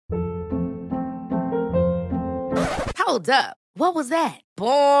Hold up. What was that?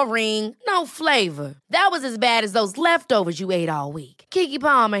 Boring. No flavor. That was as bad as those leftovers you ate all week. Keke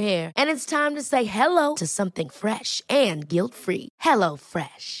Palmer here, and it's time to say hello to something fresh and guilt-free. Hello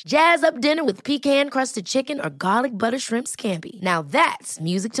Fresh. Jazz up dinner with pecan-crusted chicken or garlic butter shrimp scampi. Now that's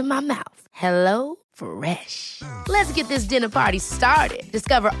music to my mouth. Hello Fresh. Let's get this dinner party started.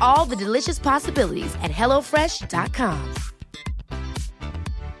 Discover all the delicious possibilities at hellofresh.com.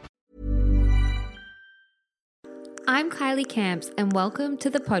 I'm Kylie Camps and welcome to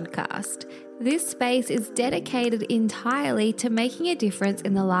the podcast. This space is dedicated entirely to making a difference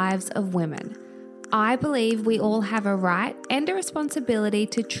in the lives of women. I believe we all have a right and a responsibility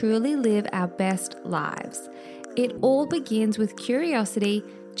to truly live our best lives. It all begins with curiosity,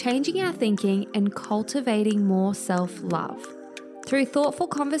 changing our thinking, and cultivating more self-love. Through thoughtful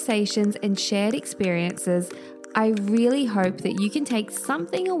conversations and shared experiences, I really hope that you can take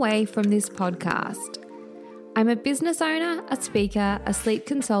something away from this podcast. I'm a business owner, a speaker, a sleep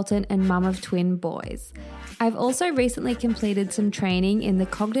consultant, and mum of twin boys. I've also recently completed some training in the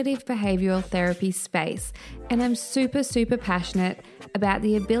cognitive behavioural therapy space, and I'm super passionate about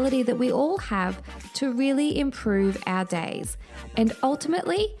the ability that we all have to really improve our days. And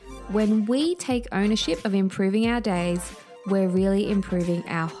ultimately, when we take ownership of improving our days, we're really improving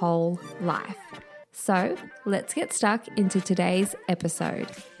our whole life. So let's get stuck into today's episode.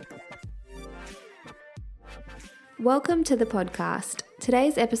 Welcome to the podcast.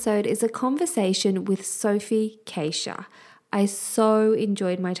 Today's episode is a conversation with Sophie Cachia. I so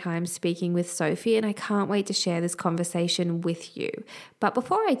enjoyed my time speaking with Sophie, and I can't wait to share this conversation with you. But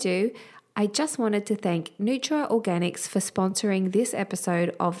before I do, I just wanted to thank Nutra Organics for sponsoring this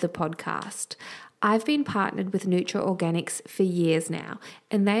episode of the podcast. I've been partnered with Nutra Organics for years now,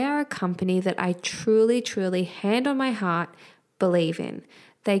 and they are a company that I truly, hand on my heart, believe in.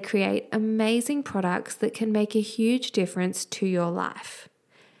 They create amazing products that can make a huge difference to your life.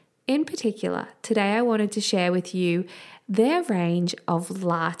 In particular, today I wanted to share with you their range of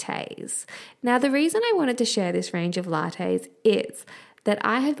lattes. Now, the reason I wanted to share this range of lattes is that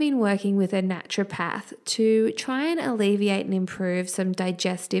I have been working with a naturopath to try and alleviate and improve some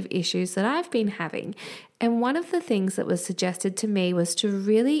digestive issues that I've been having. And one of the things that was suggested to me was to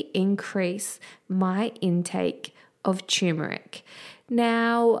really increase my intake of turmeric.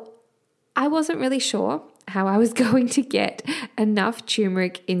 Now, I wasn't really sure how I was going to get enough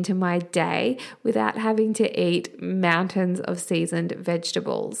turmeric into my day without having to eat mountains of seasoned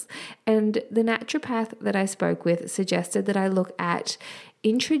vegetables. And the naturopath that I spoke with suggested that I look at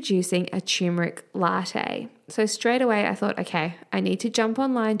introducing a turmeric latte. So straight away I thought, okay, I need to jump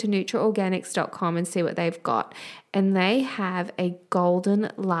online to nutraorganics.com and see what they've got. And they have a golden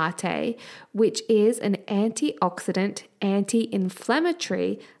latte, which is an antioxidant,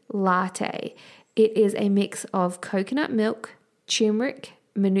 anti-inflammatory latte. It is a mix of coconut milk, turmeric,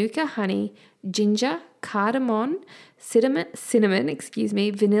 manuka honey, ginger, cardamom, cinnamon,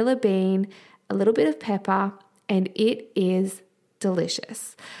 vanilla bean, a little bit of pepper, and it is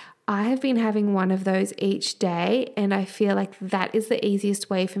delicious. I have been having one of those each day, and I feel like that is the easiest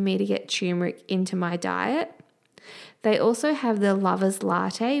way for me to get turmeric into my diet. They also have the Lover's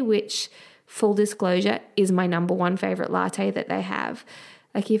Latte, which, full disclosure, is my number one favorite latte that they have.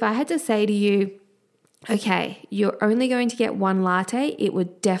 Like, if I had to say to you, okay, you're only going to get one latte, it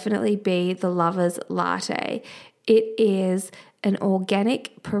would definitely be the Lover's Latte. It is an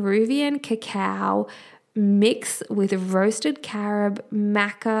organic Peruvian cacao mix with roasted carob,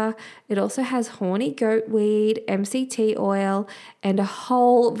 maca. It also has horny goat weed, MCT oil, and a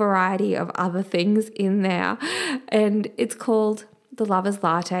whole variety of other things in there. And it's called the Lover's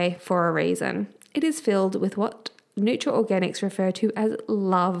Latte for a reason. It is filled with what Nutra Organics refer to as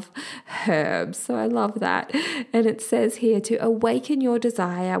love herbs. So I love that. And it says here to awaken your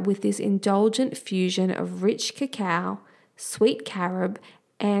desire with this indulgent fusion of rich cacao, sweet carob,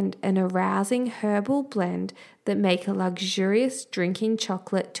 and an arousing herbal blend that make a luxurious drinking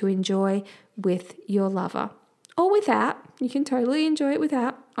chocolate to enjoy with your lover. Or without. You can totally enjoy it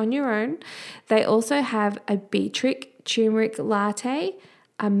without on your own. They also have a beetroot turmeric latte,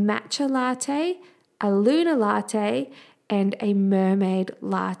 a matcha latte, a Luna latte, and a mermaid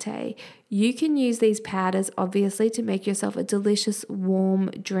latte. You can use these powders, obviously, to make yourself a delicious warm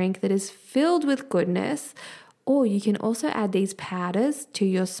drink that is filled with goodness. Or you can also add these powders to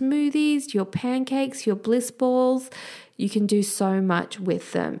your smoothies, your pancakes, your bliss balls. You can do so much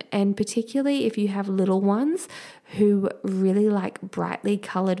with them. And particularly if you have little ones who really like brightly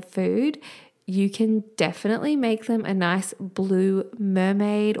colored food, you can definitely make them a nice blue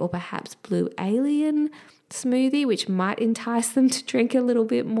mermaid or perhaps blue alien smoothie, which might entice them to drink a little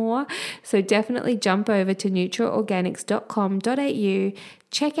bit more. So definitely jump over to neutralorganics.com.au,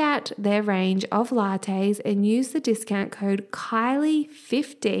 check out their range of lattes and use the discount code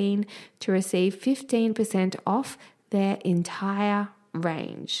Kylie15 to receive 15% off their entire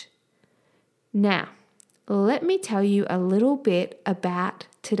range. Now, let me tell you a little bit about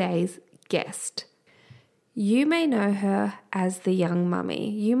today's guest. You may know her as the Young Mummy.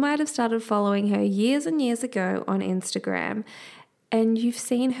 You might have started following her years and years ago on Instagram, and you've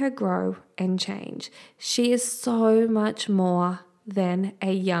seen her grow and change. She is so much more than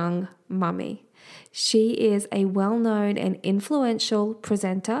a young mummy. She is a well-known and influential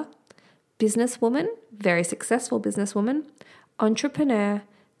presenter, businesswoman, very successful businesswoman, entrepreneur,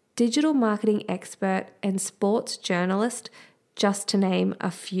 digital marketing expert, and sports journalist, just to name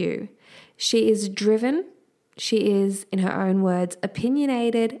a few. She is driven. She is, in her own words,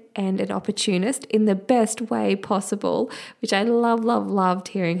 opinionated and an opportunist in the best way possible, which I loved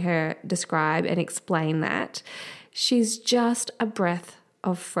hearing her describe and explain that. She's just a breath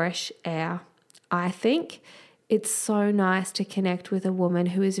of fresh air. I think it's so nice to connect with a woman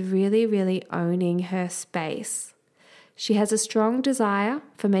who is really owning her space. She has a strong desire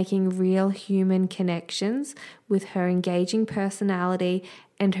for making real human connections with her engaging personality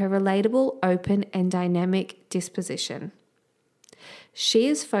and her relatable, open, and dynamic disposition. She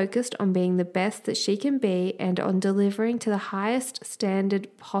is focused on being the best that she can be and on delivering to the highest standard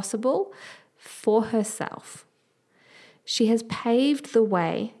possible for herself. She has paved the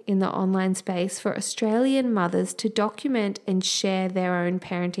way in the online space for Australian mothers to document and share their own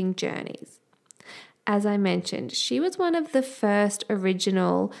parenting journeys. As I mentioned, she was one of the first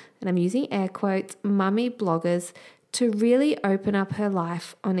original, and I'm using air quotes, mummy bloggers to really open up her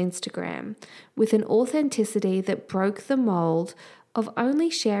life on Instagram with an authenticity that broke the mold of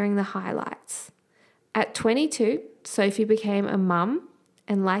only sharing the highlights. At 22, Sophie became a mum,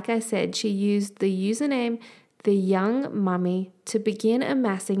 and like I said, she used the username The Young Mummy to begin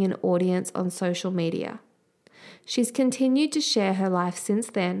amassing an audience on social media. She's continued to share her life since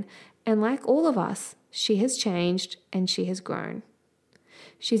then, and like all of us, she has changed and she has grown.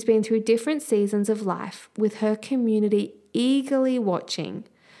 She's been through different seasons of life with her community eagerly watching.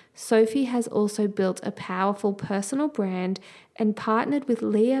 Sophie has also built a powerful personal brand and partnered with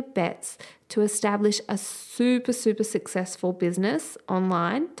Leah Betts to establish a super successful business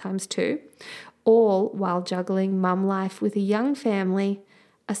online ×2, all while juggling mum life with a young family,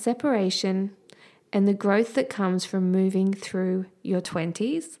 a separation, and the growth that comes from moving through your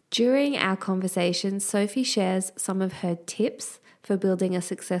 20s. During our conversation, Sophie shares some of her tips for building a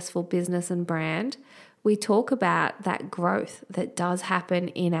successful business and brand. We talk about that growth that does happen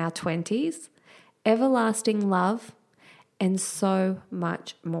in our 20s, everlasting love, and so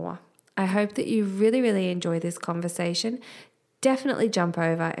much more. I hope that you really enjoy this conversation. Definitely jump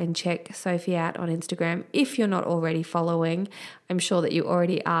over and check Sophie out on Instagram if you're not already following. I'm sure that you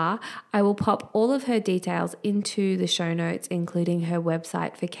already are. I will pop all of her details into the show notes, including her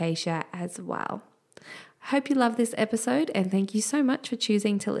website for Cachia as well. Hope you love this episode and thank you so much for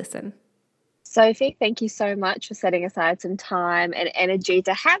choosing to listen. Sophie, thank you so much for setting aside some time and energy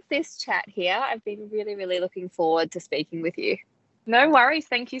to have this chat here. I've been really looking forward to speaking with you. No worries.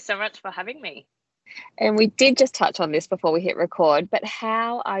 Thank you so much for having me. And we did just touch on this before we hit record, but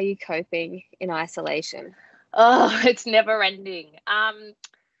how are you coping in isolation? Oh, it's never ending.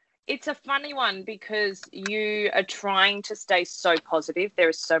 It's a funny one because you are trying to stay so positive. There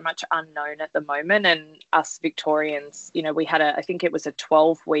is so much unknown at the moment. And us Victorians, we had I think it was a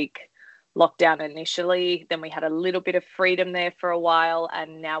 12-week lockdown initially. Then we had a little bit of freedom there for a while.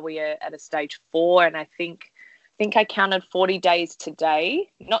 And now we are at a stage 4. And I think I counted 40 days today,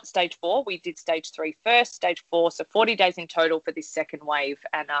 not stage 4. We did stage 3 first, stage 4. So 40 days in total for this second wave.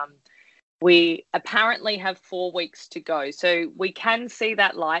 And we apparently have 4 weeks to go. So we can see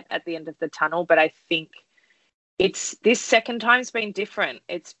that light at the end of the tunnel. But I think this second time's been different.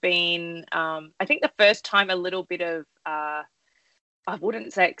 It's been, I think the first time a little bit of, I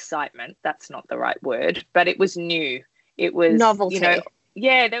wouldn't say excitement. That's not the right word, but it was new. It was novelty.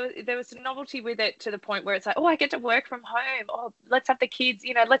 Yeah, there was a novelty with it to the point where it's like, oh, I get to work from home. Oh, let's have the kids,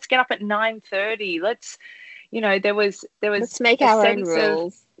 let's get up at 9:30. Let's make our own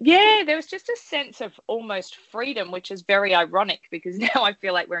rules. There was just a sense of almost freedom, which is very ironic because now I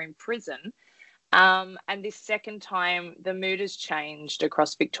feel like we're in prison. And this second time, the mood has changed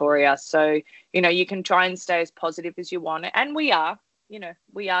across Victoria. So, you can try and stay as positive as you want. And we are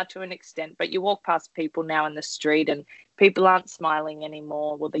to an extent, but you walk past people now in the street and people aren't smiling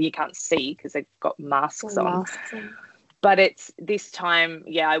anymore. Well, you can't see because they've got masks on. But it's this time,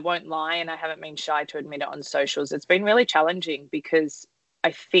 yeah, I won't lie, and I haven't been shy to admit it on socials. It's been really challenging because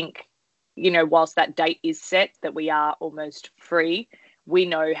I think, whilst that date is set that we are almost free, we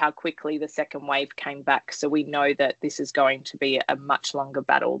know how quickly the second wave came back. So we know that this is going to be a much longer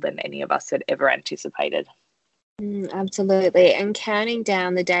battle than any of us had ever anticipated. Absolutely. And counting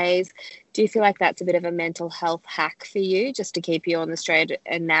down the days, do you feel like that's a bit of a mental health hack for you, just to keep you on the straight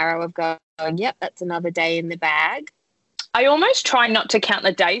and narrow of going, yep, that's another day in the bag? I almost try not to count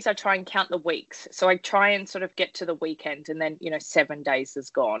the days. I try and count the weeks. So I try and sort of get to the weekend and then, 7 days is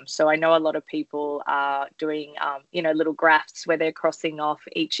gone. So I know a lot of people are doing, little graphs where they're crossing off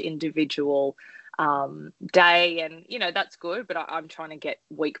each individual day. And, that's good. But I'm trying to get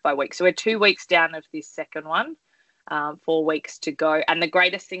week by week. So we're 2 weeks down of this second one. 4 weeks to go. And the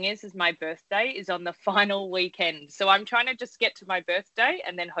greatest thing is my birthday is on the final weekend. So I'm trying to just get to my birthday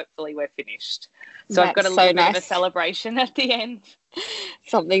and then hopefully we're finished. So I've got a little bit of a celebration at the end.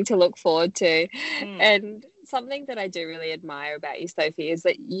 Something to look forward to. And something that I do really admire about you, Sophie, is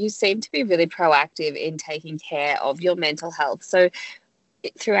that you seem to be really proactive in taking care of your mental health. So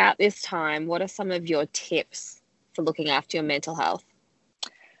throughout this time, what are some of your tips for looking after your mental health?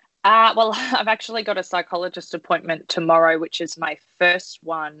 Well, I've actually got a psychologist appointment tomorrow, which is my first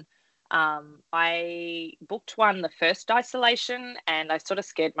one. I booked one the first isolation and I sort of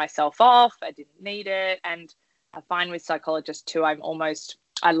scared myself off. I didn't need it. And I find with psychologists too,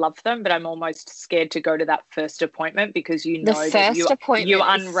 I love them, but I'm almost scared to go to that first appointment because you know that you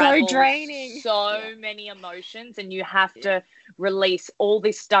unravel so draining. Many emotions and you have to release all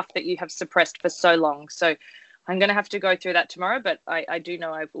this stuff that you have suppressed for so long. So I'm going to have to go through that tomorrow, but I do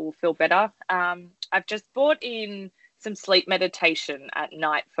know I will feel better. I've just bought in some sleep meditation at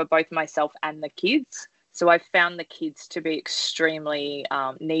night for both myself and the kids. So I've found the kids to be extremely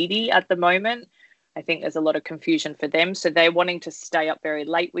needy at the moment. I think there's a lot of confusion for them. So they're wanting to stay up very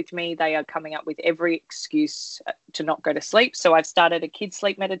late with me. They are coming up with every excuse to not go to sleep. So I've started a kids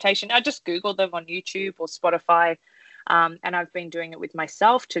sleep meditation. I just Googled them on YouTube or Spotify. And I've been doing it with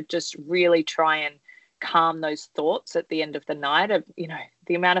myself to just really try and calm those thoughts at the end of the night of,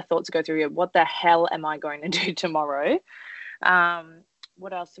 the amount of thoughts that go through you. What the hell am I going to do tomorrow?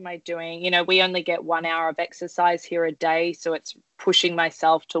 What else am I doing? We only get 1 hour of exercise here a day. So it's pushing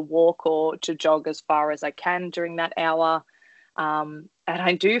myself to walk or to jog as far as I can during that hour. And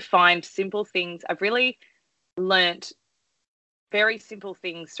I do find simple things. I've really learnt very simple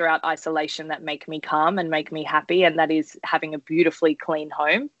things throughout isolation that make me calm and make me happy, and that is having a beautifully clean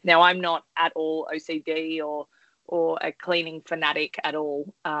home. Now, I'm not at all OCD or a cleaning fanatic at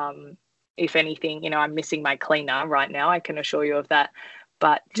all. If anything, I'm missing my cleaner right now, I can assure you of that.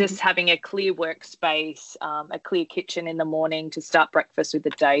 But just having a clear workspace, a clear kitchen in the morning to start breakfast with the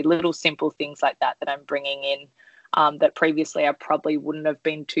day, little simple things like that I'm bringing in that previously I probably wouldn't have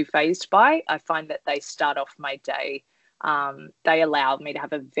been too fazed by. I find that they start off my day. They allow me to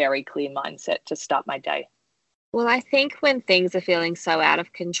have a very clear mindset to start my day. Well, I think when things are feeling so out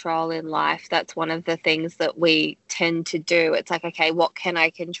of control in life, that's one of the things that we tend to do. It's like, okay, what can I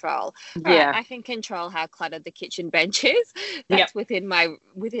control? Yeah. Right, I can control how cluttered the kitchen bench is. That's within my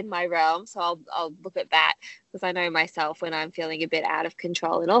realm. So I'll look at that, because I know myself when I'm feeling a bit out of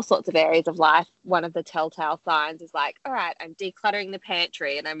control in all sorts of areas of life, one of the telltale signs is like, all right, I'm decluttering the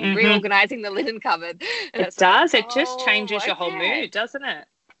pantry and I'm reorganizing the linen cupboard. And it does. It just changes your whole mood, doesn't it?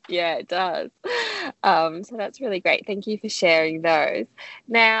 Yeah, it does. So that's really great. Thank you for sharing those.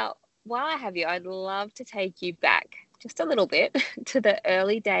 Now, while I have you, I'd love to take you back just a little bit to the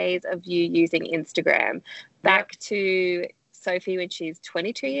early days of you using Instagram, back to Sophie when she's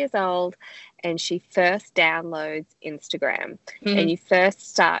 22 years old and she first downloads Instagram and you first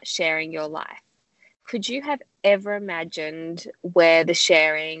start sharing your life. Could you have ever imagined where the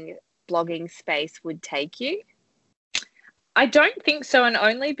sharing, blogging space would take you? I don't think so, and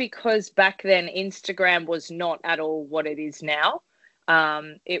only because back then Instagram was not at all what it is now.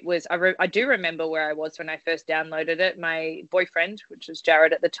 It was. I do remember where I was when I first downloaded it. My boyfriend, which was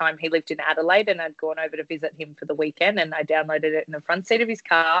Jared at the time, he lived in Adelaide, and I'd gone over to visit him for the weekend, and I downloaded it in the front seat of his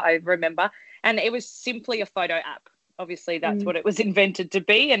car. I remember, and it was simply a photo app. Obviously, that's what it was invented to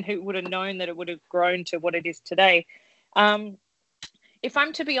be, and who would have known that it would have grown to what it is today? If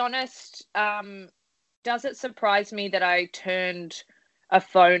I'm to be honest. Does it surprise me that I turned a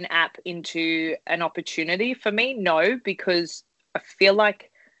phone app into an opportunity for me? No, because I feel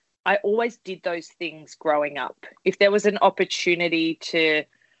like I always did those things growing up. If there was an opportunity to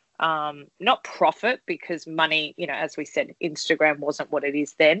not profit, because money, as we said, Instagram wasn't what it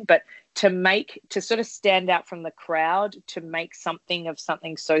is then, but to sort of stand out from the crowd, to make something of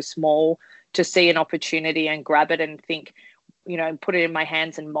something so small, to see an opportunity and grab it and think, put it in my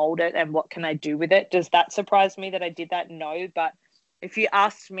hands and mold it, and what can I do with it? Does that surprise me that I did that? No. But if you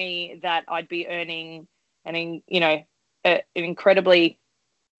asked me that I'd be earning an incredibly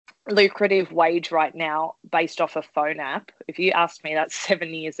lucrative wage right now based off a phone app, if you asked me that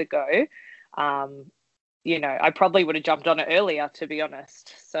 7 years ago, I probably would have jumped on it earlier, to be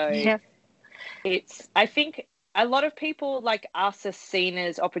honest. So Yeah. I think a lot of people like us are seen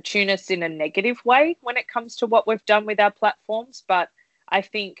as opportunists in a negative way when it comes to what we've done with our platforms. But I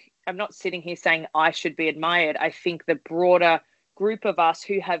think I'm not sitting here saying I should be admired. I think the broader group of us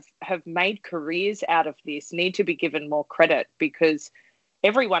who have made careers out of this need to be given more credit, because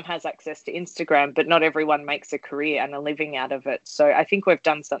everyone has access to Instagram, but not everyone makes a career and a living out of it. So I think we've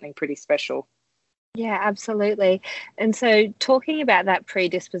done something pretty special. Yeah, absolutely. And so talking about that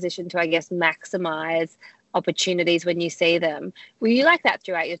predisposition to, I guess, maximize opportunities when you see them, were you like that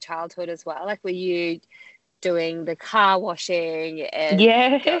throughout your childhood as well? Like, were you doing the car washing and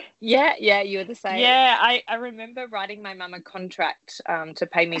yeah, you were the same? Yeah, I remember writing my mum a contract to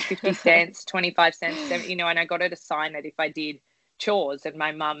pay me 50 cents, 25 cents, 70, and I got her to sign it if I did chores, and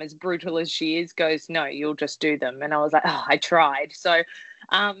my mum, as brutal as she is, goes, no, you'll just do them. And I was like, oh, I tried. So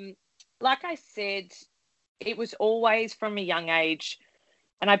like I said, it was always from a young age.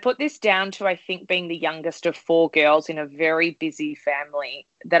 And I put this down to, I think, being the youngest of 4 girls in a very busy family,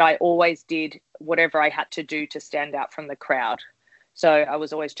 that I always did whatever I had to do to stand out from the crowd. So I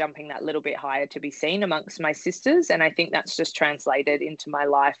was always jumping that little bit higher to be seen amongst my sisters. And I think that's just translated into my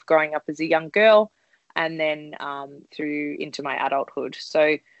life growing up as a young girl, and then through into my adulthood.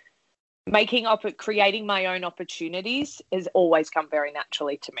 So creating my own opportunities has always come very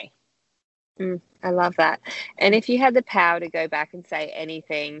naturally to me. I love that. And if you had the power to go back and say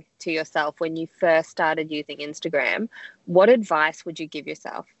anything to yourself when you first started using Instagram, what advice would you give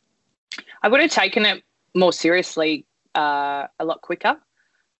yourself? I would have taken it more seriously a lot quicker.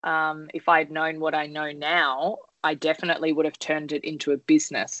 If I'd known what I know now, I definitely would have turned it into a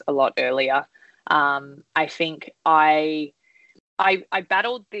business a lot earlier. I think I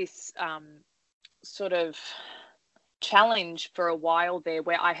battled this sort of challenge for a while there,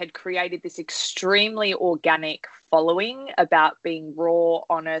 where I had created this extremely organic following about being raw,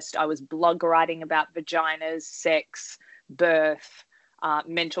 honest. I was blog writing about vaginas, sex, birth,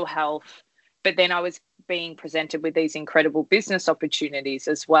 mental health. But then I was being presented with these incredible business opportunities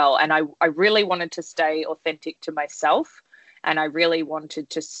as well. And I really wanted to stay authentic to myself. And I really wanted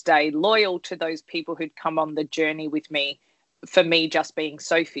to stay loyal to those people who'd come on the journey with me, for me just being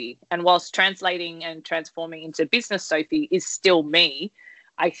Sophie. And whilst translating and transforming into business Sophie is still me,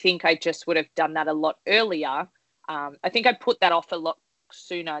 I think I just would have done that a lot earlier. I think I put that off a lot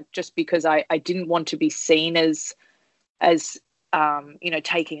sooner, just because I didn't want to be seen as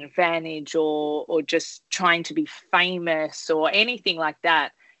taking advantage or just trying to be famous or anything like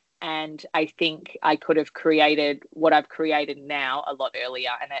that. And I think I could have created what I've created now a lot earlier,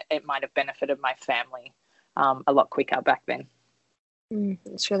 and it might have benefited my family a lot quicker back then.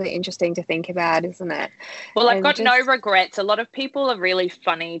 It's really interesting to think about, isn't it? Well, I've got no regrets. A lot of people are really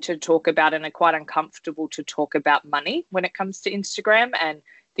funny to talk about and are quite uncomfortable to talk about money when it comes to Instagram and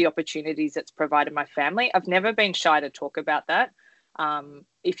the opportunities it's provided my family. I've never been shy to talk about that.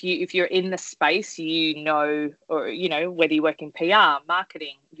 If you're in the space, or whether you work in PR,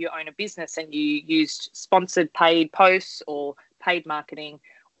 marketing, you own a business and you used sponsored paid posts or paid marketing,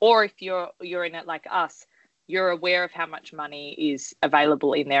 or if you're in it like us, you're aware of how much money is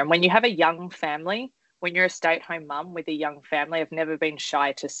available in there. And when you have a young family, when you're a stay-at-home mum with a young family, I've never been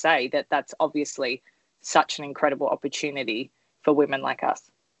shy to say that that's obviously such an incredible opportunity for women like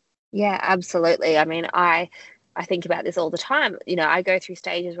us. Yeah, absolutely. I mean, I think about this all the time. I go through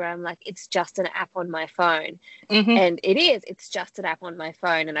stages where I'm like, it's just an app on my phone. Mm-hmm. And it's just an app on my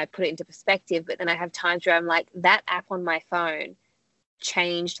phone, and I put it into perspective. But then I have times where I'm like, that app on my phone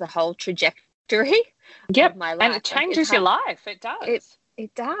changed the whole trajectory of my life. And it changes your life. It does.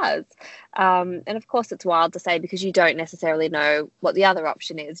 It does. And of course, it's wild to say, because you don't necessarily know what the other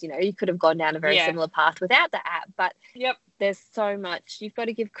option is. You could have gone down a very similar path without the app. But there's so much. You've got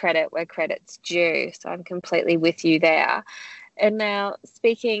to give credit where credit's due. So I'm completely with you there. And now,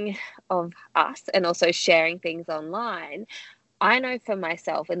 speaking of us and also sharing things online, I know for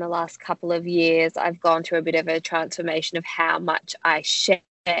myself, in the last couple of years, I've gone through a bit of a transformation of how much I share.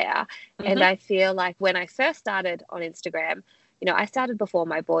 Mm-hmm. And I feel like when I first started on Instagram, I started before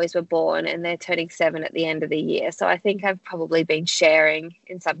my boys were born, and they're turning 7 at the end of the year. So I think I've probably been sharing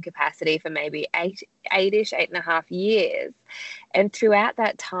in some capacity for maybe 8.5 years. And throughout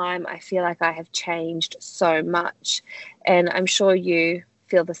that time, I feel like I have changed so much. And I'm sure you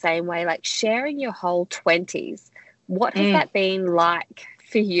feel the same way. Like sharing your whole 20s, what has that been like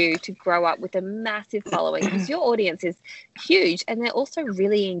for you to grow up with a massive following? Because your audience is huge and they're also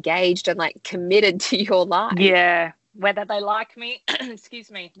really engaged and like committed to your life. Yeah. Whether they like me, excuse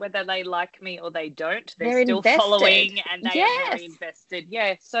me, whether they like me or they don't, they're still invested. Following and they are very invested.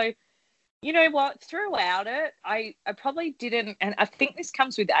 Yeah. So, you know what? Throughout it, I probably didn't, and I think this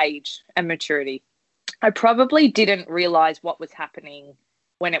comes with age and maturity. I probably didn't realize what was happening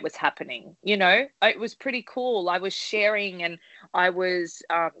when it was happening. You know, it was pretty cool. I was sharing and I was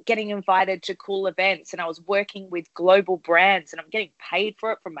getting invited to cool events and I was working with global brands and I'm getting paid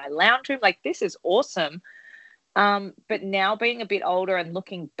for it from my lounge room. Like, this is awesome. But now being a bit older and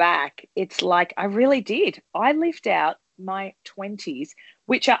looking back, it's like I really did. I lived out my 20s,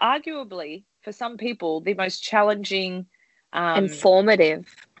 which are arguably for some people the most challenging, informative,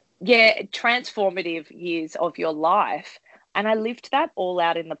 transformative years of your life. And I lived that all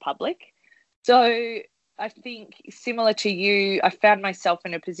out in the public. So I think similar to you, I found myself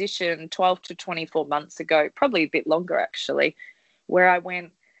in a position 12 to 24 months ago, probably a bit longer actually, where I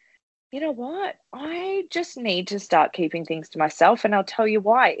went, you know what? I just need to start keeping things to myself. And I'll tell you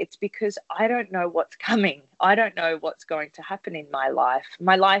why. It's because I don't know what's coming. I don't know what's going to happen in my life.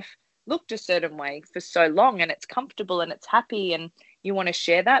 My life looked a certain way for so long and it's comfortable and it's happy and you want to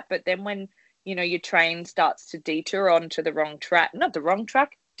share that. But then when, you know, your train starts to detour onto the wrong track, not the wrong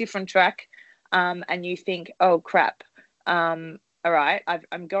track, different track, and you think, oh, crap. All right,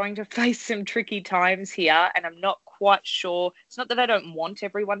 I'm going to face some tricky times here and I'm not quite sure. It's not that I don't want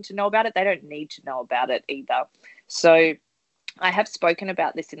everyone to know about it. They don't need to know about it either. So I have spoken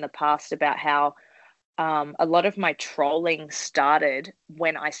about this in the past about how a lot of my trolling started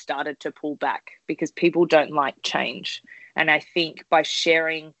when I started to pull back because people don't like change. And I think by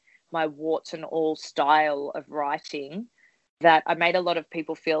sharing my warts and all style of writing that I made a lot of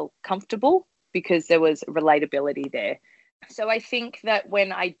people feel comfortable because there was relatability there. So I think that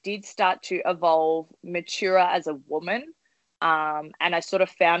when I did start to evolve, mature as a woman, and I sort of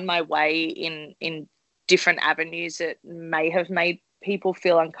found my way in different avenues that may have made people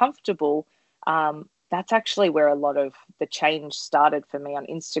feel uncomfortable, that's actually where a lot of the change started for me on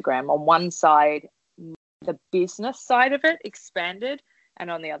Instagram. On one side, the business side of it expanded, and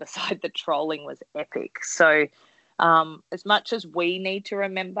on the other side, the trolling was epic. So as much as we need to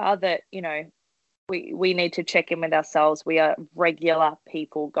remember that, you know, we need to check in with ourselves. We are regular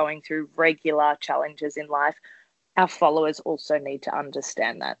people going through regular challenges in life. Our followers also need to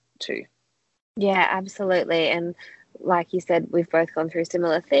understand that too. Yeah, absolutely. And like you said, we've both gone through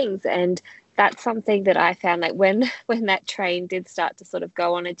similar things. And that's something that I found, like when that train did start to sort of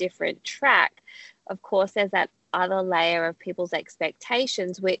go on a different track, of course, there's that other layer of people's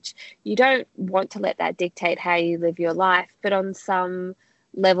expectations, which you don't want to let that dictate how you live your life. But on some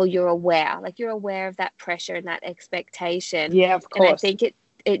level, you're aware of that pressure and that expectation. Yeah, of course. And I think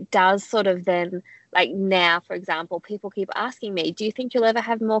it does sort of then, like now, for example, people keep asking me, do you think you'll ever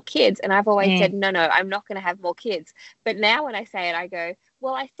have more kids? And I've always said, no, I'm not going to have more kids. But now when I say it, I go,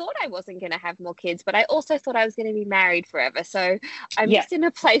 well, I thought I wasn't going to have more kids, but I also thought I was going to be married forever. So I'm just in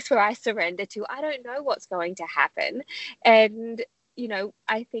a place where I surrender to, I don't know what's going to happen. And you know,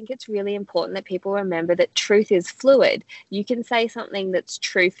 I think it's really important that people remember that truth is fluid. You can say something that's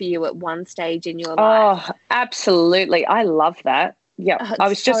true for you at one stage in your life. Oh, absolutely. I love that. Yeah. I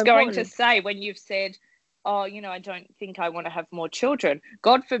was just going to say, when you've said, oh, you know, I don't think I want to have more children.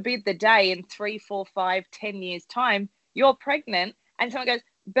 God forbid the day in 3, 4, 5, 10 years time, you're pregnant and someone goes,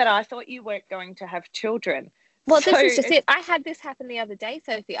 but I thought you weren't going to have children. Well, this is just it. I had this happen the other day,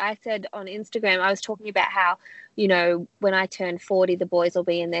 Sophie. I said on Instagram, I was talking about how, you know, when I turn 40, the boys will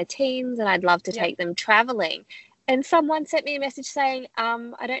be in their teens and I'd love to take them traveling. And someone sent me a message saying,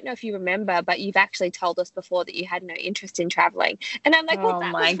 I don't know if you remember, but you've actually told us before that you had no interest in traveling. And I'm like, well,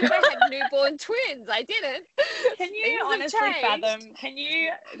 that was when I had newborn twins. I didn't. Can you honestly fathom? Can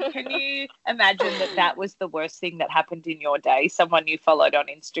you imagine that was the worst thing that happened in your day? Someone you followed on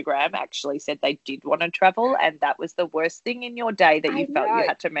Instagram actually said they did want to travel, and that was the worst thing in your day that you felt you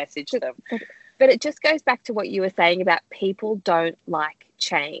had to message them. But it just goes back to what you were saying about people don't like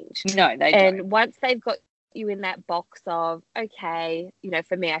change. No, they don't. And once they've got you in that box of, okay, you know,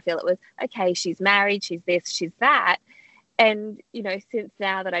 for me, I feel it was, okay, she's married, she's this, she's that. And, you know, since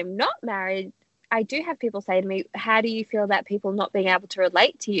now that I'm not married, I do have people say to me, how do you feel about people not being able to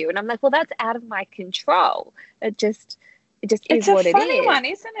relate to you? And I'm like, well, that's out of my control. It just is what it is. It's a funny one,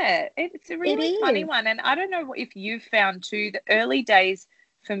 isn't it? It's a really funny one. And I don't know if you've found too, the early days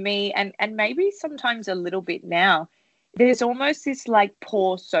for me, and maybe sometimes a little bit now, there's almost this like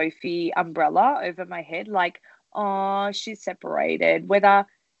poor Sophie umbrella over my head. Like, oh, she's separated. Whether,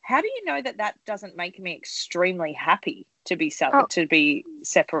 how do you know that that doesn't make me extremely happy to be to be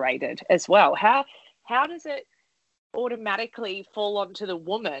separated as well? How does it automatically fall onto the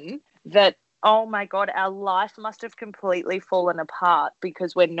woman that, oh my God, our life must have completely fallen apart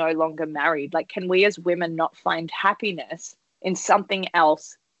because we're no longer married? Like, can we as women not find happiness in something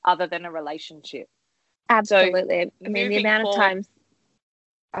else other than a relationship? Absolutely. So, I mean, the amount of times,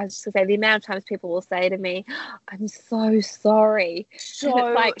 I was just going to say, the amount of times people will say to me, I'm so sorry. So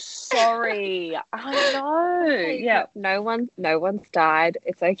like, sorry. I know. Yeah. No one's died.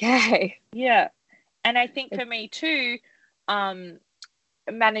 It's okay. Yeah. And I think for me too,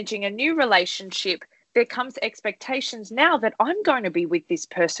 managing a new relationship, there comes expectations now that I'm going to be with this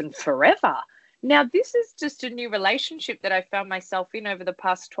person forever. Now, this is just a new relationship that I found myself in over the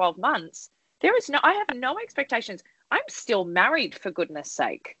past 12 months. I have no expectations. I'm still married, for goodness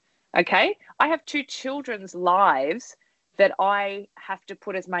sake. Okay. I have 2 children's lives that I have to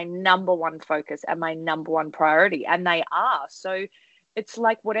put as my number one focus and my number one priority. And they are. So it's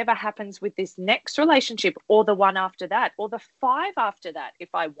like whatever happens with this next relationship or the one after that or the 5 after that, if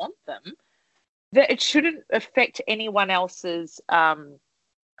I want them, that it shouldn't affect anyone else's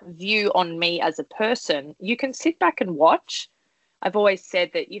view on me as a person. You can sit back and watch. I've always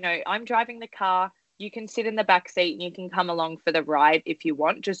said that, I'm driving the car. You can sit in the back seat and you can come along for the ride if you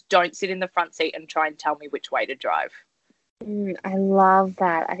want. Just don't sit in the front seat and try and tell me which way to drive. I love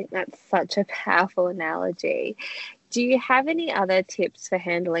that. I think that's such a powerful analogy. Do you have any other tips for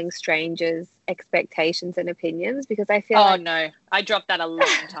handling strangers' expectations and opinions? Because I feel no, I dropped that a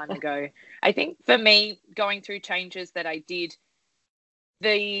long time ago. I think for me, going through changes that I did,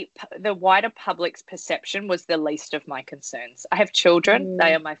 the wider public's perception was the least of my concerns. I have children.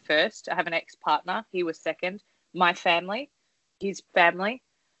 They are my first. I have an ex-partner. He was second. My family, his family.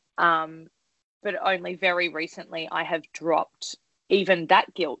 But only very recently I have dropped even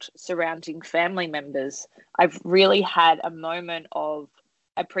that guilt surrounding family members. I've really had a moment of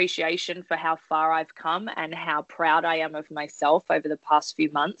appreciation for how far I've come and how proud I am of myself over the past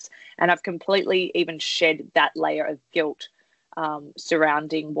few months. And I've completely even shed that layer of guilt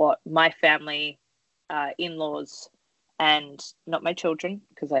surrounding what my family, in-laws, and not my children,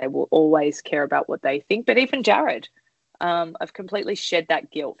 because I will always care about what they think, but even Jared. I've completely shed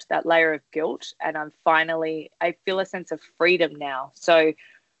that guilt, that layer of guilt, and I feel a sense of freedom now. So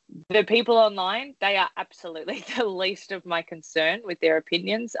the people online, they are absolutely the least of my concern with their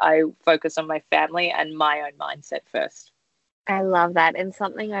opinions. I focus on my family and my own mindset first. I love that. And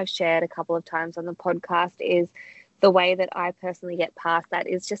something I've shared a couple of times on the podcast is the way that I personally get past that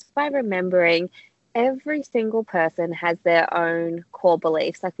is just by remembering every single person has their own core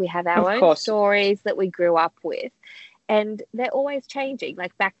beliefs. Like we have our own stories that we grew up with. And they're always changing.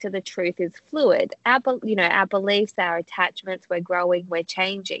 Like back to the truth is fluid. Our beliefs, our attachments, we're growing, we're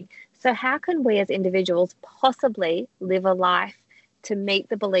changing. So how can we as individuals possibly live a life to meet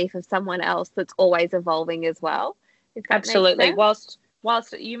the belief of someone else that's always evolving as well? Absolutely. Whilst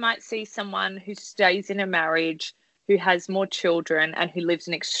you might see someone who stays in a marriage, who has more children and who lives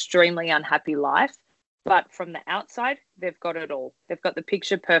an extremely unhappy life, but from the outside, they've got it all. They've got the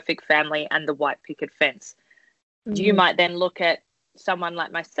picture perfect family and the white picket fence. You might then look at someone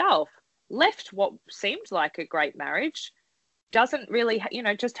like myself, left what seemed like a great marriage, doesn't really,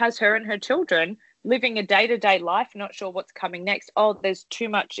 just has her and her children living a day-to-day life, not sure what's coming next. Oh, there's too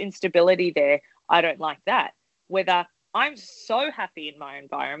much instability there. I don't like that. Whether I'm so happy in my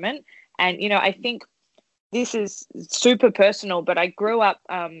environment. And, I think this is super personal, but I grew up,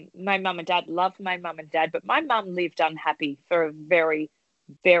 my mum and dad, loved my mum and dad, but my mum lived unhappy for a very,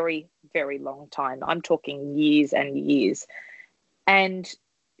 very, very long time. I'm talking years and years. And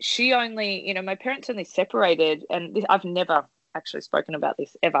she only, my parents only separated, and I've never actually spoken about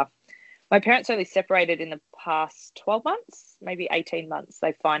this ever. My parents only separated in the past 12 months, maybe 18 months.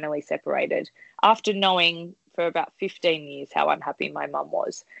 They finally separated after knowing for about 15 years how unhappy my mum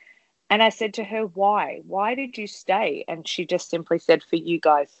was. And I said to her, why? Why did you stay? And she just simply said, for you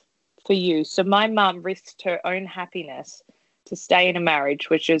guys, for you. So my mum risked her own happiness to stay in a marriage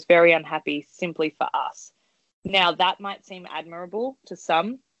which was very unhappy simply for us. Now, that might seem admirable to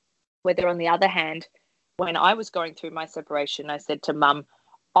some, whether on the other hand, when I was going through my separation, I said to Mum,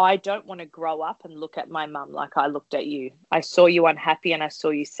 I don't want to grow up and look at my mum like I looked at you. I saw you unhappy and I saw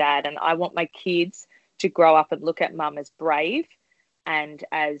you sad, and I want my kids to grow up and look at Mum as brave and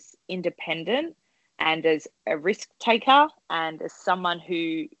as independent and as a risk taker and as someone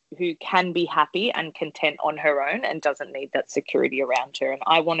who can be happy and content on her own and doesn't need that security around her. And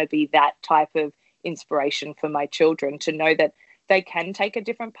I want to be that type of inspiration for my children to know that they can take a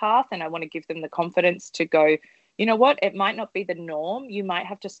different path, and I want to give them the confidence to go, you know what, it might not be the norm. You might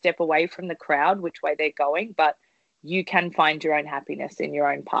have to step away from the crowd, which way they're going, but you can find your own happiness in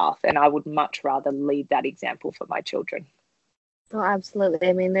your own path. And I would much rather lead that example for my children. Oh, absolutely.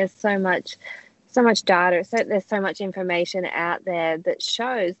 I mean, there's so much data. So there's so much information out there that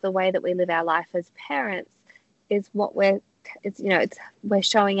shows the way that we live our life as parents is what we're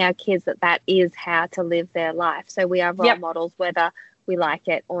showing our kids that is how to live their life. So we are role models, whether we like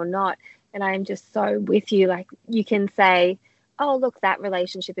it or not. And I am just so with you. Like, you can say, oh, look, that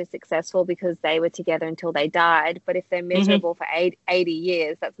relationship is successful because they were together until they died. But if they're miserable for 80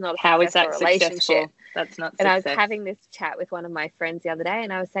 years, that's not a successful relationship. That's not and success. I was having this chat with one of my friends the other day,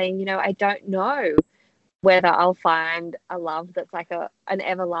 and I was saying, I don't know whether I'll find a love that's like an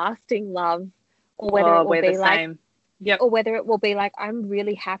everlasting love, or whether it will be like, or whether it will be like, I'm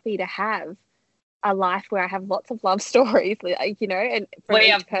really happy to have a life where I have lots of love stories, like, and from we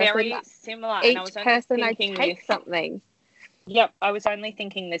each are person, very similar. Each and I was person I take something. Yep, I was only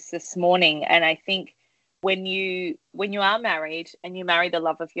thinking this morning, and I think when you are married and you marry the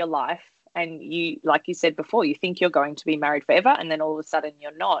love of your life, and you, like you said before, you think you're going to be married forever, and then all of a sudden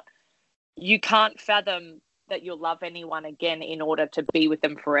you're not. You can't fathom that you'll love anyone again in order to be with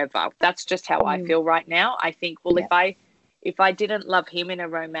them forever. That's just how I feel right now. I think, well, if I didn't love him in a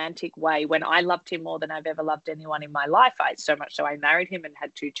romantic way, when I loved him more than I've ever loved anyone in my life, so much so I married him and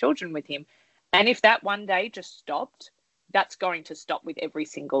had 2 children with him. And if that one day just stopped, that's going to stop with every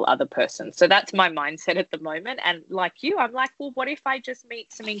single other person. So that's my mindset at the moment. And like you, I'm like, well, what if I just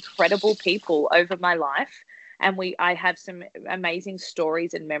meet some incredible people over my life, and I have some amazing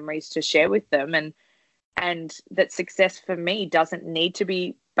stories and memories to share with them, and that success for me doesn't need to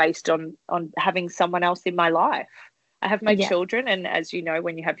be based on having someone else in my life. I have my children, and as you know,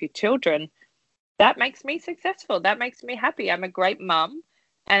 when you have your children, that makes me successful. That makes me happy. I'm a great mum.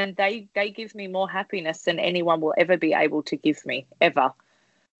 And they give me more happiness than anyone will ever be able to give me, ever.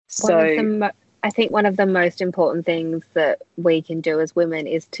 So I think one of the most important things that we can do as women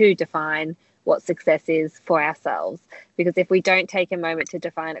is to define what success is for ourselves. Because if we don't take a moment to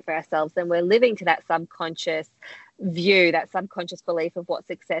define it for ourselves, then we're living to that subconscious view, that subconscious belief of what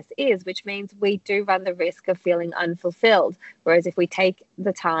success is, which means we do run the risk of feeling unfulfilled. Whereas if we take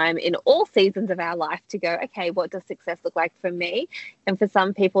the time in all seasons of our life to go, okay, what does success look like for me? And for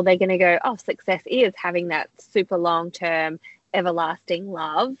some people, they're going to go, oh, success is having that super long-term, everlasting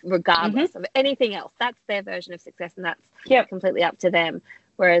love, regardless of anything else. That's their version of success, and that's completely up to them.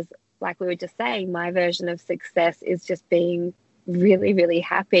 Whereas, like we were just saying, my version of success is just being really, really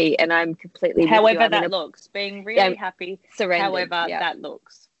happy, and I'm completely however that looks, being really happy, surrendered, however that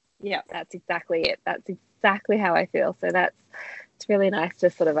looks. Yeah, that's exactly it. That's exactly how I feel. So it's really nice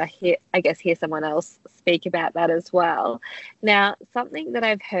to sort of hear someone else speak about that as well. Now, something that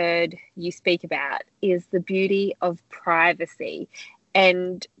I've heard you speak about is the beauty of privacy.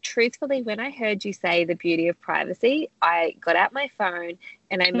 And truthfully, when I heard you say the beauty of privacy, I got out my phone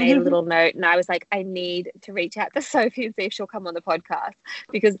and I made a little note, and I was like, I need to reach out to Sophie and see if she'll come on the podcast,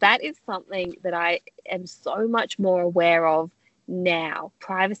 because that is something that I am so much more aware of now.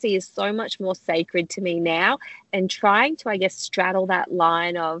 Privacy is so much more sacred to me now, and trying to, I guess, straddle that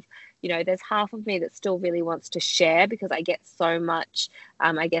line of, there's half of me that still really wants to share because I get so much,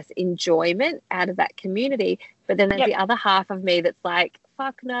 I guess, enjoyment out of that community. But then there's the other half of me that's like,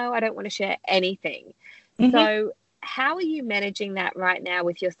 fuck no, I don't want to share anything. So how are you managing that right now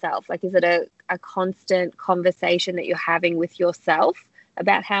with yourself? Like, is it a constant conversation that you're having with yourself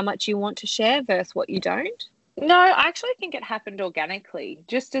about how much you want to share versus what you don't? No, I actually think it happened organically,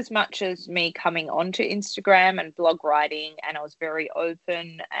 just as much as me coming onto Instagram and blog writing, and I was very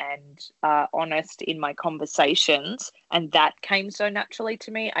open and honest in my conversations, and that came so naturally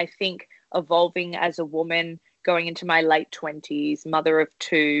to me. I think evolving as a woman, going into my late 20s, mother of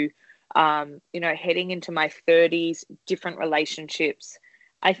 2, heading into my 30s, different relationships,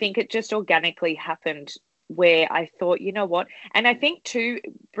 I think it just organically happened, where I thought, you know what? And I think too,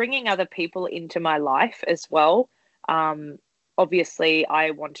 bringing other people into my life as well. Obviously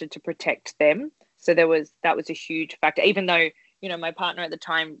I wanted to protect them. So that was a huge factor, even though, my partner at the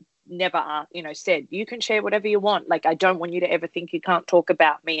time never, said, you can share whatever you want. Like, I don't want you to ever think you can't talk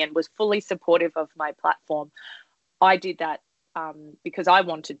about me, and was fully supportive of my platform. I did that because I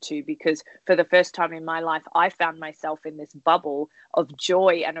wanted to, because for the first time in my life, I found myself in this bubble of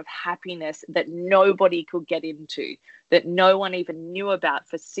joy and of happiness that nobody could get into, that no one even knew about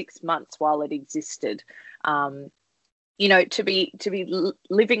for 6 months while it existed. To be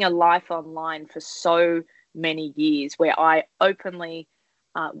living a life online for so many years, where I openly,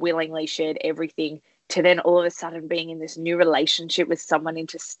 willingly shared everything, to then all of a sudden being in this new relationship with someone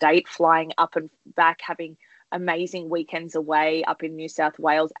interstate, flying up and back, having amazing weekends away up in New South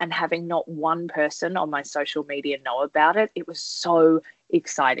Wales and having not one person on my social media know about it. It was so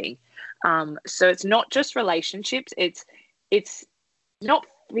exciting. So it's not just relationships. It's not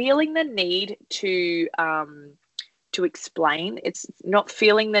feeling the need to explain. It's not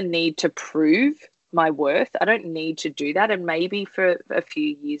feeling the need to prove my worth. I don't need to do that. And maybe for a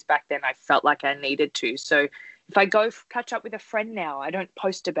few years back then, I felt like I needed to. So if I go catch up with a friend now, I don't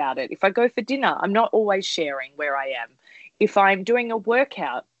post about it. If I go for dinner, I'm not always sharing where I am. If I'm doing a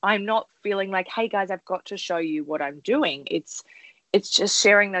workout, I'm not feeling like, hey guys, I've got to show you what I'm doing. It's just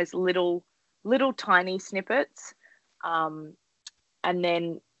sharing those little tiny snippets, and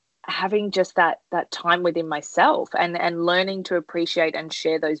then having just that time within myself and learning to appreciate and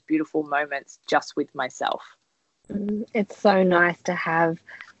share those beautiful moments just with myself. It's so nice to have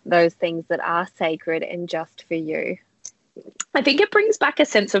those things that are sacred and just for you. I think it brings back a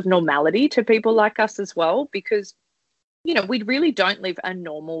sense of normality to people like us as well, because, you know, we really don't live a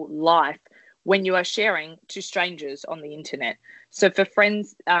normal life when you are sharing to strangers on the internet. So for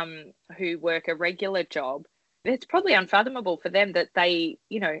friends who work a regular job, it's probably unfathomable for them that they,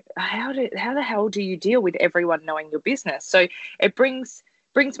 you know, how the hell do you deal with everyone knowing your business? So it brings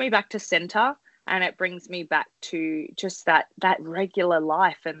me back to center, and it brings me back to just that regular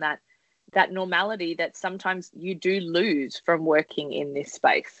life and that normality that sometimes you do lose from working in this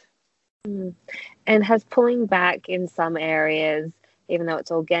space. And has pulling back in some areas, even though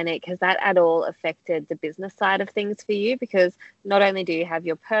it's organic, has that at all affected the business side of things for you? Because not only do you have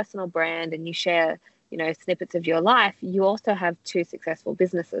your personal brand and you share, you know, snippets of your life, you also have 2 successful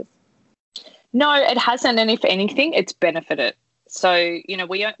businesses. No, it hasn't. And if anything, it's benefited. So, you know,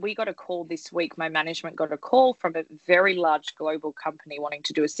 we got a call this week. My management got a call from a very large global company wanting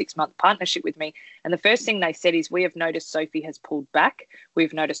to do a 6-month partnership with me. And the first thing they said is, we have noticed Sophie has pulled back.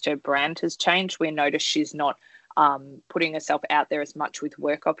 We've noticed her brand has changed. We noticed she's not putting herself out there as much with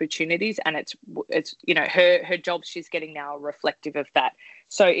work opportunities. And it's you know, her jobs she's getting now are reflective of that.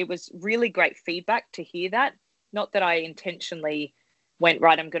 So it was really great feedback to hear that. Not that I intentionally went,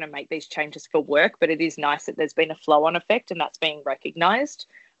 right, I'm going to make these changes for work, but it is nice that there's been a flow-on effect and that's being recognised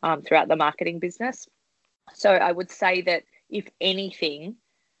throughout the marketing business. So I would say that if anything,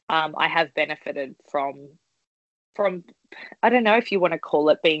 I have benefited from, I don't know if you want to call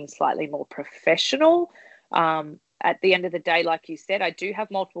it being slightly more professional. At the end of the day, like you said, I do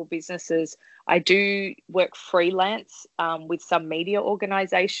have multiple businesses. I do work freelance with some media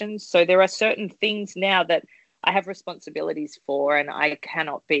organisations. So there are certain things now that I have responsibilities for, and I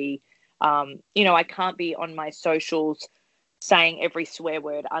cannot be, you know, I can't be on my socials saying every swear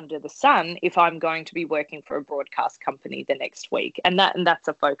word under the sun if I'm going to be working for a broadcast company the next week. And that's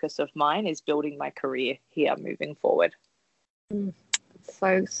a focus of mine, is building my career here moving forward.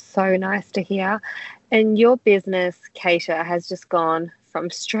 So nice to hear. And your business, Cachia, has just gone from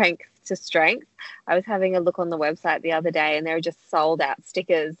strength to strength. I was having a look on the website the other day and there are just sold out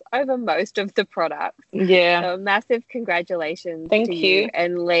stickers over most of the products. Yeah. So massive congratulations to you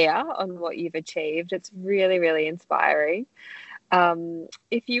and Leah on what you've achieved. It's really, really inspiring.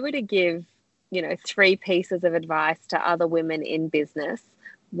 If you were to give, you know, 3 pieces of advice to other women in business,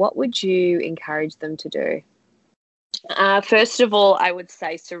 what would you encourage them to do? First of all, I would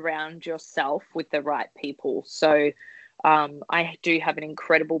say surround yourself with the right people. So I do have an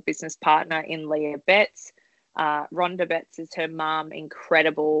incredible business partner in Leah Betts. Rhonda Betts is her mum,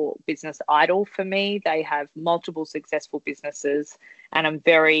 incredible business idol for me. They have multiple successful businesses, and I'm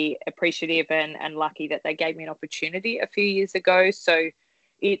very appreciative and lucky that they gave me an opportunity a few years ago. So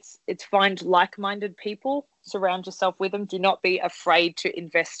it's find like-minded people, surround yourself with them. Do not be afraid to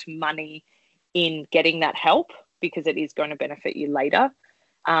invest money in getting that help, because it is going to benefit you later.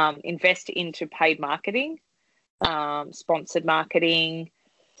 Invest into paid marketing, sponsored marketing.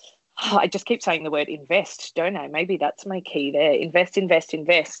 I just keep saying the word invest, don't I? Maybe that's my key there.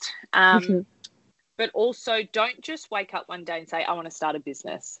 Invest. But also don't just wake up one day and say, I want to start a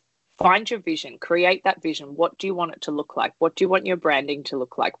business. Find your vision, create that vision. What do you want it to look like? What do you want your branding to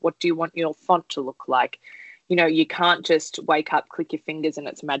look like? What do you want your font to look like? You know, you can't just wake up, click your fingers, and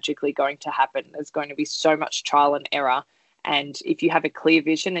it's magically going to happen. There's going to be so much trial and error. And if you have a clear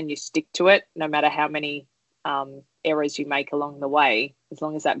vision and you stick to it, no matter how many errors you make along the way, as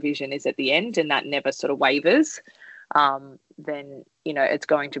long as that vision is at the end and that never sort of wavers, then, you know, it's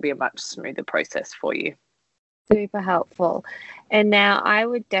going to be a much smoother process for you. Super helpful. And now I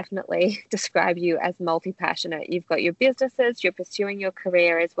would definitely describe you as multi-passionate. You've got your businesses, you're pursuing your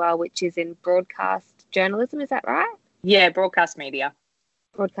career as well, which is in broadcast journalism. Is that right? Yeah, broadcast media.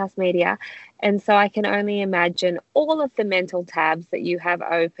 broadcast media. And so I can only imagine all of the mental tabs that you have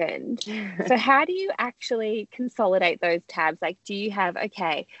opened. So how do you actually consolidate those tabs? Like, do you have,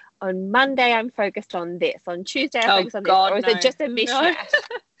 okay, on Monday I'm focused on this, on Tuesday I focus on this, or is it just a mishmash?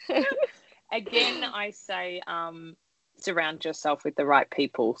 No. Again, I say surround yourself with the right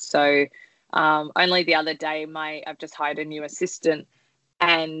people. So only the other day, I've just hired a new assistant,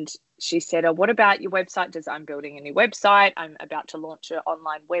 and she said, "Oh, what about your website? I'm building a new website. I'm about to launch an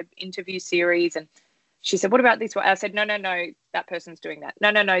online web interview series." And she said, "What about this one?" I said, No, that person's doing that.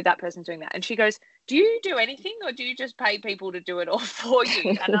 No, that person's doing that." And she goes, "Do you do anything, or do you just pay people to do it all for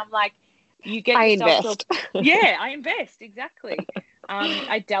you?" And I'm like, "You get yourself invest. Yeah, I invest, exactly.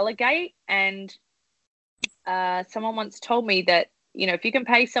 I delegate, and someone once told me that, if you can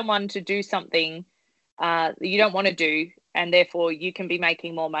pay someone to do something you don't want to do, and therefore you can be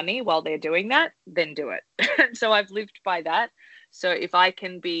making more money while they're doing that, then do it. So I've lived by that. So if I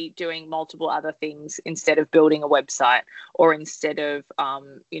can be doing multiple other things instead of building a website, or instead of,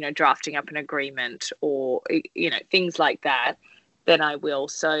 drafting up an agreement, or, things like that, then I will.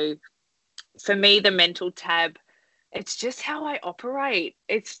 So for me, the mental tab, it's just how I operate.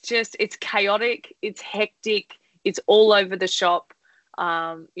 It's chaotic, it's hectic, it's all over the shop.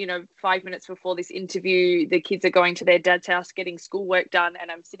 5 minutes before this interview, the kids are going to their dad's house getting schoolwork done, and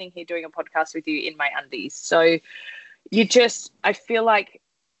I'm sitting here doing a podcast with you in my undies. So I feel like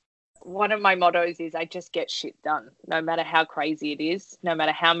one of my mottos is I just get shit done, no matter how crazy it is, no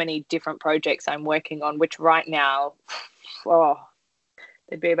matter how many different projects I'm working on, which right now,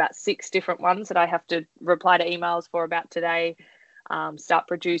 there'd be about 6 different ones that I have to reply to emails for about today, start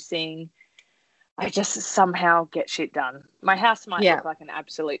producing. I just somehow get shit done. My house might look like an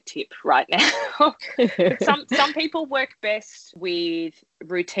absolute tip right now. But some people work best with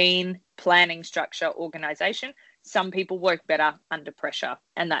routine, planning, structure, organization. Some people work better under pressure,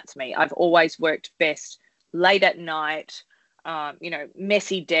 and that's me. I've always worked best late at night,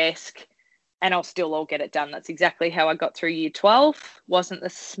 messy desk, and I'll still all get it done. That's exactly how I got through year 12. Wasn't the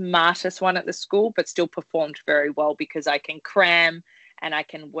smartest one at the school, but still performed very well because I can cram and I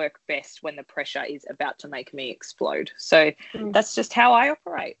can work best when the pressure is about to make me explode. So that's just how I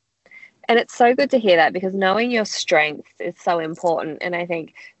operate. And it's so good to hear that, because knowing your strengths is so important. And I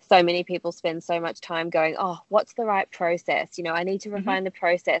think so many people spend so much time going, oh, what's the right process? I need to refine the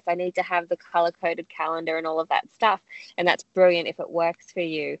process. I need to have the color-coded calendar and all of that stuff. And that's brilliant if it works for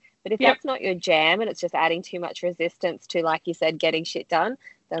you. But if that's not your jam and it's just adding too much resistance to, like you said, getting shit done,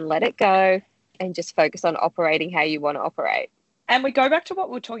 then let it go and just focus on operating how you want to operate. And we go back to what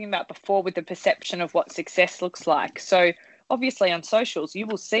we were talking about before with the perception of what success looks like. So obviously on socials, you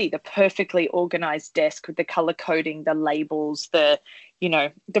will see the perfectly organized desk with the color coding, the labels, the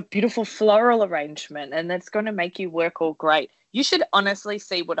beautiful floral arrangement, and that's going to make you work all great. You should honestly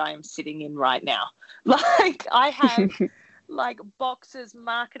see what I am sitting in right now. Like, I have boxes,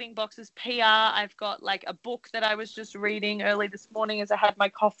 marketing boxes, PR. I've got a book that I was just reading early this morning as I had my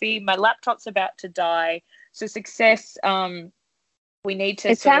coffee. My laptop's about to die. So success, we need to.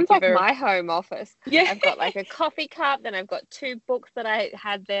 It sounds like my home office. Yeah. I've got a coffee cup, then I've got 2 books that I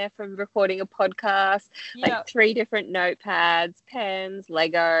had there from recording a podcast, 3 different notepads, pens,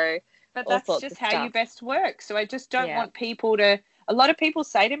 Lego. But that's just how you best work. So I just don't want people to. A lot of people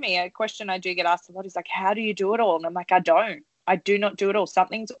say to me, a question I do get asked a lot is how do you do it all? And I'm like, I do not do it all.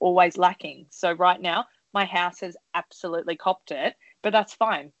 Something's always lacking. So right now, my house has absolutely copped it, but that's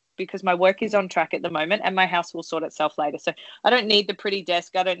fine, because my work is on track at the moment and my house will sort itself later. So I don't need the pretty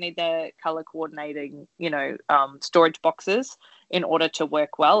desk. I don't need the color coordinating, storage boxes in order to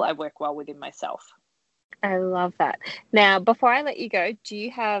work well. I work well within myself. I love that. Now, before I let you go, do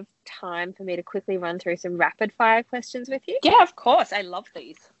you have time for me to quickly run through some rapid fire questions with you? Yeah, of course. I love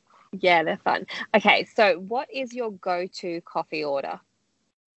these. Yeah, they're fun. Okay, so what is your go-to coffee order?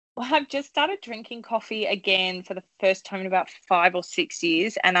 Well, I've just started drinking coffee again for the first time in about 5 or 6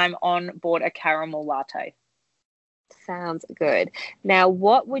 years, and I'm on board a caramel latte. Sounds good. Now,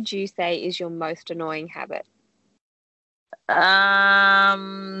 what would you say is your most annoying habit? I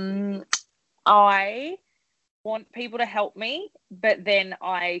want people to help me, but then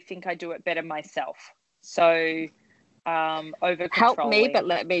I think I do it better myself. So over controlling. Help me, but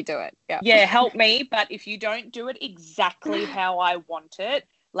let me do it. Yeah, help me, but if you don't do it exactly how I want it,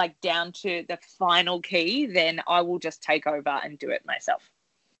 down to the final key, then I will just take over and do it myself.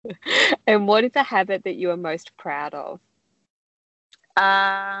 And what is a habit that you are most proud of?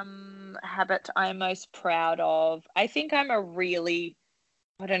 Habit I'm most proud of. I think I don't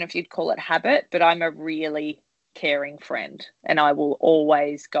know if you'd call it habit, but I'm a really caring friend, and I will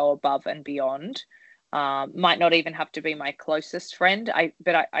always go above and beyond. Might not even have to be my closest friend.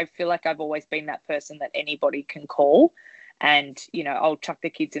 But I feel like I've always been that person that anybody can call, and I'll chuck the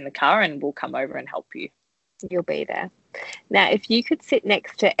kids in the car and we'll come over and help you. You'll be there. Now, if you could sit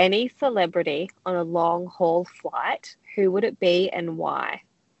next to any celebrity on a long haul flight, who would it be and why?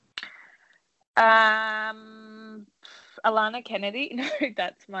 Alana Kennedy. No,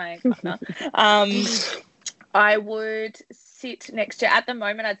 that's my partner. I would sit next to, at the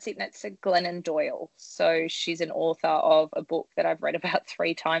moment, I'd sit next to Glennon Doyle. So she's an author of a book that I've read about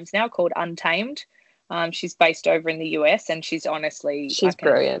 3 times now called Untamed. She's based over in the US, and she's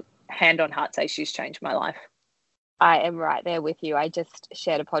brilliant. Hand on heart say she's changed my life. I am right there with you. I just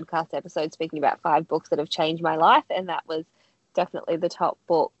shared a podcast episode speaking about 5 books that have changed my life, and that was definitely the top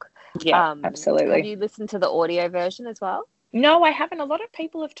book. Yeah, absolutely. Have you listened to the audio version as well? No, I haven't. A lot of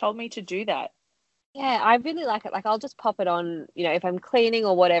people have told me to do that. Yeah, I really like it. Like, I'll just pop it on, if I'm cleaning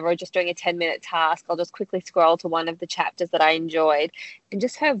or whatever, or just doing a 10-minute task, I'll just quickly scroll to one of the chapters that I enjoyed. And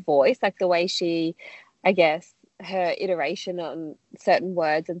just her voice, like the way she, I guess, her iteration on certain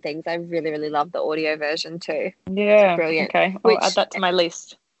words and things, I really, really love the audio version too. Yeah, it's brilliant. Okay, I'll add that to my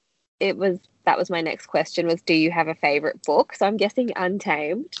list. That was my next question, was do you have a favorite book? So I'm guessing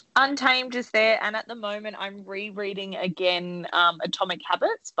Untamed. Untamed is there, and at the moment I'm rereading again Atomic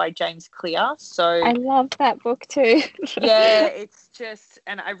Habits by James Clear. So I love that book too. Yeah, it's just,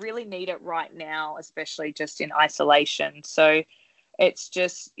 and I really need it right now, especially just in isolation. So it's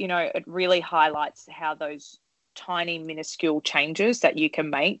just, it really highlights how those tiny minuscule changes that you can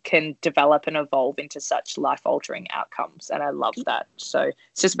make can develop and evolve into such life-altering outcomes, and I love that. So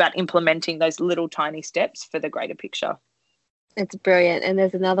it's just about implementing those little tiny steps for the greater picture. It's brilliant. And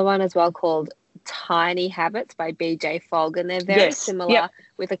there's another one as well called Tiny Habits by BJ Fogg, and they're very similar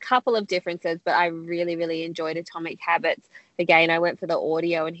with a couple of differences, but I really, really enjoyed Atomic Habits. Again, I went for the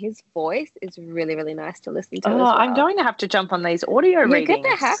audio, and his voice is really, really nice to listen to as well. I'm going to have to jump on these audio readings. You're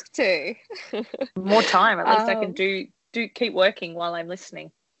going to have to. More time. At least I can do keep working while I'm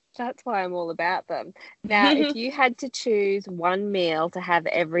listening. That's why I'm all about them. Now, if you had to choose one meal to have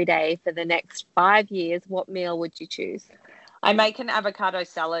every day for the next 5 years, what meal would you choose? I make an avocado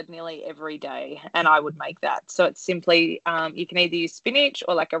salad nearly every day, and I would make that. So it's simply, you can either use spinach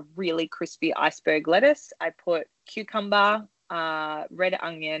or like a really crispy iceberg lettuce. I put cucumber, red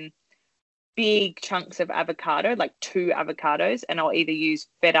onion, big chunks of avocado, like 2 avocados, and I'll either use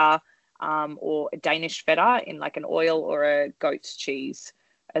feta or a Danish feta in like an oil or a goat's cheese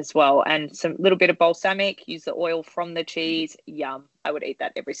as well. And some little bit of balsamic, use the oil from the cheese. Yum. I would eat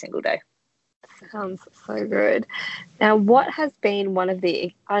that every single day. Sounds so good. Now, what has been one of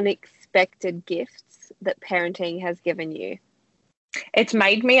the unexpected gifts that parenting has given you? It's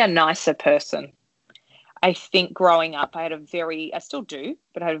made me a nicer person. I think growing up, I still do,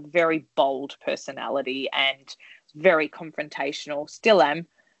 but I had a very bold personality and very confrontational, still am.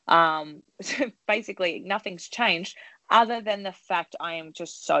 Basically, nothing's changed other than the fact I am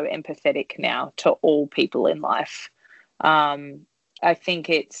just so empathetic now to all people in life. I think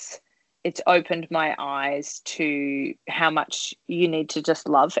it's opened my eyes to how much you need to just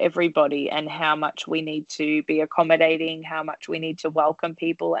love everybody and how much we need to be accommodating, how much we need to welcome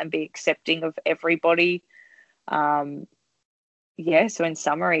people and be accepting of everybody. So in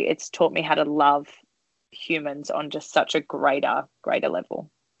summary, it's taught me how to love humans on just such a greater level.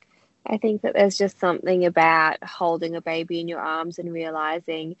 I think that there's just something about holding a baby in your arms and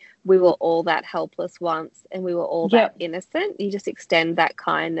realizing we were all that helpless once and we were all that innocent. You just extend that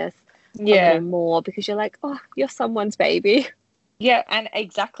kindness a little more because you're like, oh, you're someone's baby. Yeah, and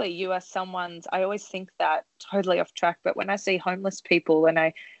exactly, you are someone's. I always think that, totally off track, but when I see homeless people and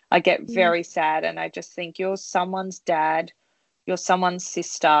I get very sad, and I just think you're someone's dad, you're someone's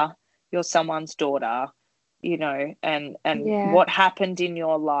sister, you're someone's daughter, and what happened in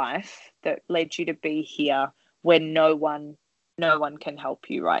your life that led you to be here when no one can help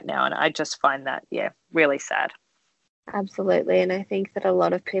you right now. And I just find that, really sad. Absolutely. And I think that a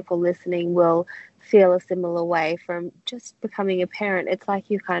lot of people listening will feel a similar way from just becoming a parent. It's like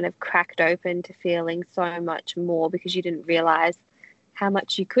you kind of cracked open to feeling so much more because you didn't realize how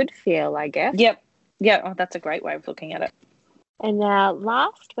much you could feel, I guess. Yep. Yeah. Oh, that's a great way of looking at it. And now,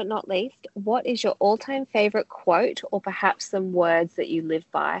 last but not least, what is your all-time favorite quote or perhaps some words that you live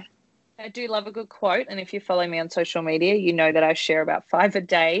by? I do love a good quote, and if you follow me on social media, you know that I share about 5 a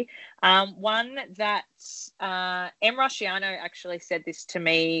day. One that M. Rusciano actually said this to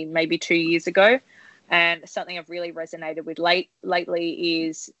me maybe 2 years ago, and something I've really resonated with lately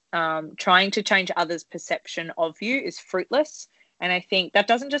is trying to change others' perception of you is fruitless, And I think that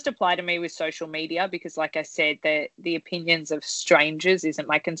doesn't just apply to me with social media because, like I said, the opinions of strangers isn't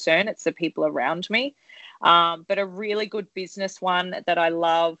my concern. It's the people around me. But a really good business one that I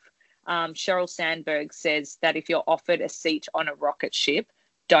love, Sheryl Sandberg says that if you're offered a seat on a rocket ship,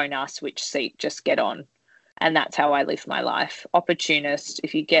 don't ask which seat, just get on. And that's how I live my life. Opportunist.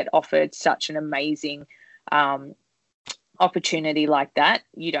 If you get offered such an amazing opportunity like that,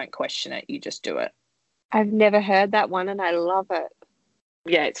 you don't question it. You just do it. I've never heard that one and I love it.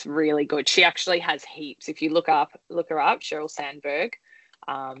 Yeah, it's really good. She actually has heaps. If you look her up, Sheryl Sandberg.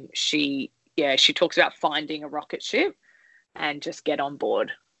 She talks about finding a rocket ship and just get on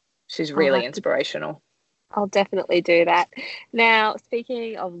board. She's really inspirational. I'll definitely do that. Now,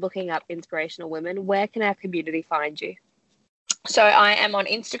 speaking of looking up inspirational women, where can our community find you? So I am on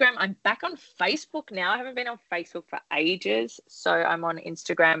Instagram. I'm back on Facebook now. I haven't been on Facebook for ages. So I'm on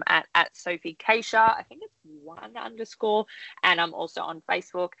Instagram at Sophie Cachia. I think it's 1_. And I'm also on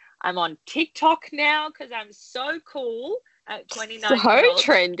Facebook. I'm on TikTok now because I'm so cool at 29 So years old,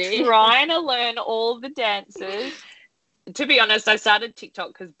 trendy. trying to learn all the dances. To be honest, I started TikTok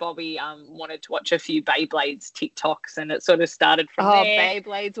because Bobby wanted to watch a few Beyblades TikToks, and it sort of started from there.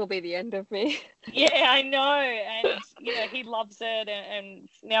 Beyblades will be the end of me. Yeah, I know. And, he loves it. And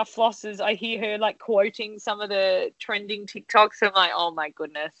now Floss I hear her, like, quoting some of the trending TikToks. I'm like, oh, my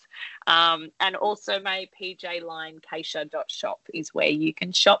goodness. And also my PJ line, Cachia.shop, is where you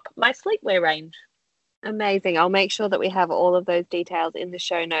can shop my sleepwear range. Amazing. I'll make sure that we have all of those details in the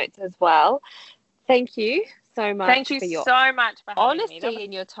show notes as well. Thank you so much. Thank you for your so much for having honesty me.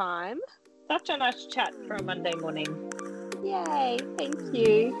 in your time. Such a nice chat for a Monday morning. Yay. Thank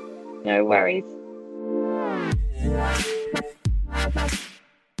you. No worries.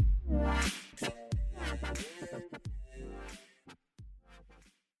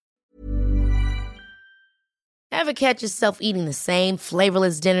 Ever catch yourself eating the same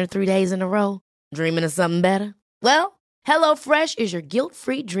flavorless dinner 3 days in a row? Dreaming of something better? Well, HelloFresh is your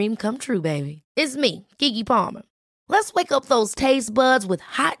guilt-free dream come true, baby. It's me, Keke Palmer. Let's wake up those taste buds with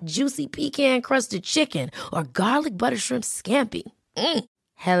hot, juicy pecan-crusted chicken or garlic butter shrimp scampi.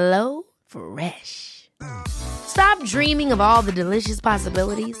 Hello Fresh. Stop dreaming of all the delicious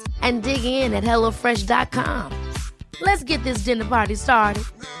possibilities and dig in at HelloFresh.com. Let's get this dinner party started.